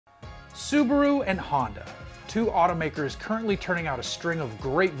Subaru and Honda, two automakers currently turning out a string of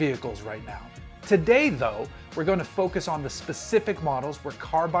great vehicles right now. Today though, we're going to focus on the specific models where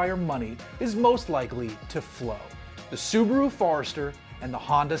car buyer money is most likely to flow. The Subaru Forester and the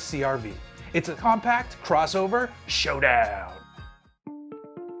Honda CR-V. It's a compact crossover showdown.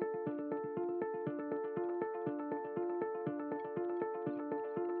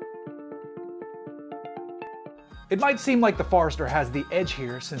 It might seem like the Forester has the edge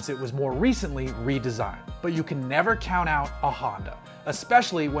here since it was more recently redesigned, but you can never count out a Honda,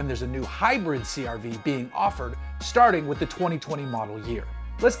 especially when there's a new hybrid CR-V being offered starting with the 2020 model year.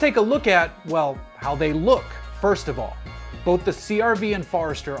 Let's take a look at, well, how they look. First of all, both the CR-V and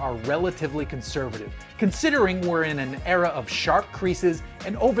Forester are relatively conservative, considering we're in an era of sharp creases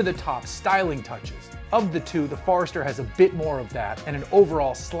and over-the-top styling touches. Of the two, the Forester has a bit more of that and an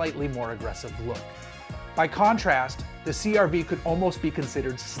overall slightly more aggressive look. By contrast, the CR-V could almost be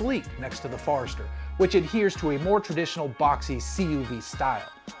considered sleek next to the Forester, which adheres to a more traditional boxy CUV style.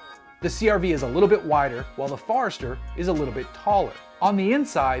 The CR-V is a little bit wider, while the Forester is a little bit taller. On the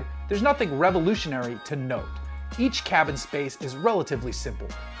inside, there's nothing revolutionary to note. Each cabin space is relatively simple,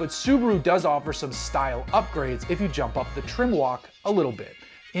 but Subaru does offer some style upgrades if you jump up the trim walk a little bit.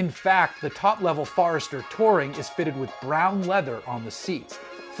 In fact, the top-level Forester Touring is fitted with brown leather on the seats.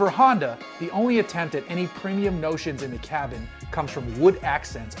 For Honda, the only attempt at any premium notions in the cabin comes from wood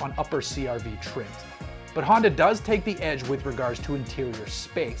accents on upper CR-V trims. But Honda does take the edge with regards to interior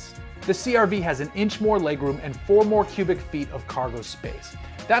space. The CR-V has an inch more legroom and 4 more cubic feet of cargo space.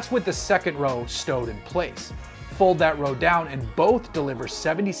 That's with the second row stowed in place. Fold that row down and both deliver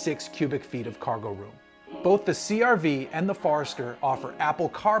 76 cubic feet of cargo room. Both the CR-V and the Forester offer Apple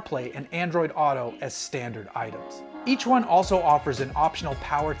CarPlay and Android Auto as standard items. Each one also offers an optional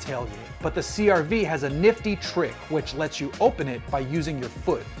power tailgate, but the CR-V has a nifty trick which lets you open it by using your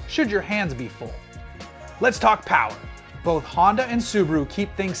foot, should your hands be full. Let's talk power. Both Honda and Subaru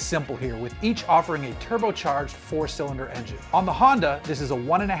keep things simple here, with each offering a turbocharged 4-cylinder engine. On the Honda, this is a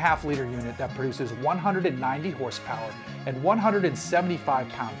 1.5-liter unit that produces 190 horsepower and 175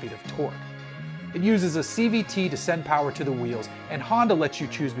 pound-feet of torque. It uses a CVT to send power to the wheels, and Honda lets you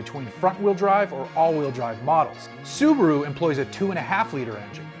choose between front-wheel drive or all-wheel drive models. Subaru employs a 2.5-liter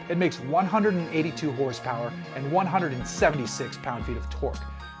engine. It makes 182 horsepower and 176 pound-feet of torque.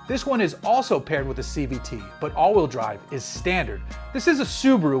 This one is also paired with a CVT, but all-wheel drive is standard. This is a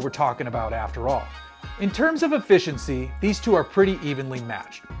Subaru we're talking about after all. In terms of efficiency, these two are pretty evenly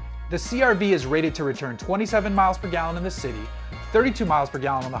matched. The CR-V is rated to return 27 miles per gallon in the city, 32 miles per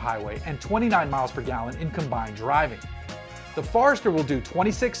gallon on the highway, and 29 miles per gallon in combined driving. The Forester will do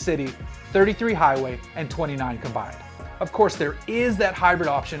 26 city, 33 highway, and 29 combined. Of course, there is that hybrid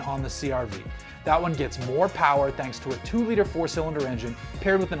option on the CR-V. That one gets more power thanks to a 2-liter 4-cylinder engine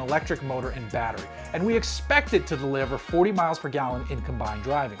paired with an electric motor and battery, and we expect it to deliver 40 miles per gallon in combined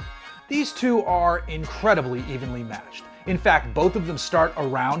driving. These two are incredibly evenly matched. In fact, both of them start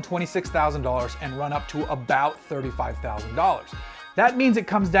around $26,000 and run up to about $35,000. That means it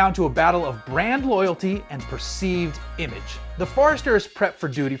comes down to a battle of brand loyalty and perceived image. The Forester is prepped for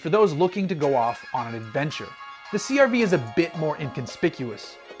duty for those looking to go off on an adventure. The CR-V is a bit more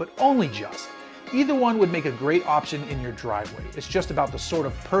inconspicuous, but only just. Either one would make a great option in your driveway. It's just about the sort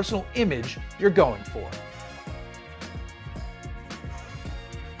of personal image you're going for.